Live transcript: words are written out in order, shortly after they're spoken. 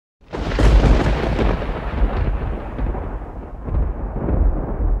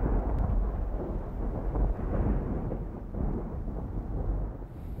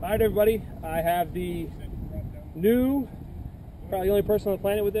Alright everybody, I have the new, probably the only person on the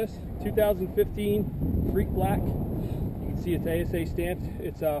planet with this, 2015 Freak Black. You can see it's ASA stamped.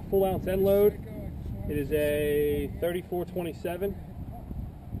 It's a full ounce end load. It is a 3427.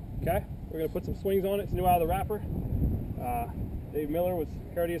 Okay, we're going to put some swings on it. It's new out of the wrapper. Dave Miller was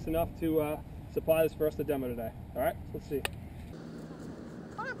courteous enough to supply this for us to demo today. Alright, let's see.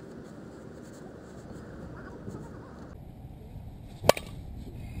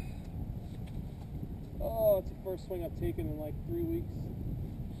 Oh, it's the first swing I've taken in like 3 weeks.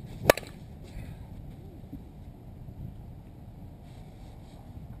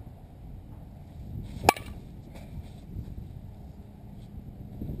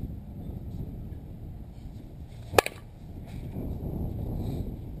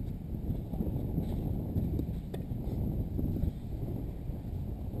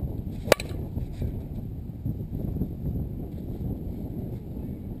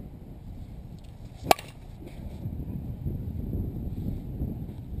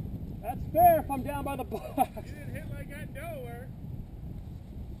 That's fair if I'm down by the box. You didn't hit like that nowhere.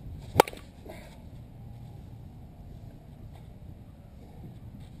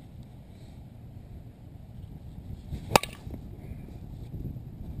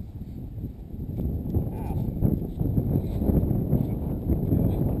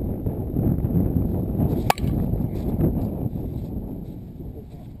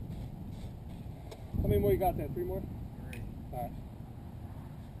 How many more you got there? 3 more? 3. All right.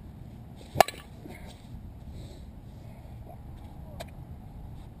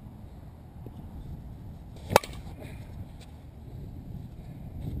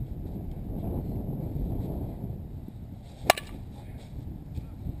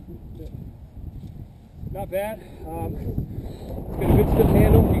 Not bad. It's got a good stiff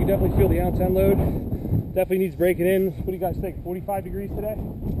handle. You can definitely feel the ounce end load. Definitely needs breaking in. What do you guys think? 45 degrees today?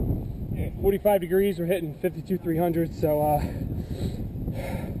 Yeah. 45 degrees. We're hitting 52 300. So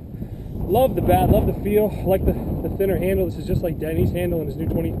love the bat. Love the feel. I like the thinner handle. This is just like Denny's handle in his new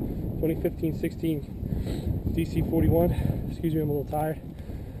 2015-16 DC41. Excuse me, I'm a little tired.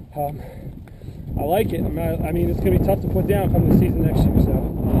 I like it. I mean, it's going to be tough to put down come the season next year. So,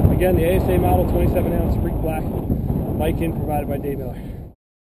 again, the ASA model, 27 ounce Freak Black, Miken, provided by Dave Miller.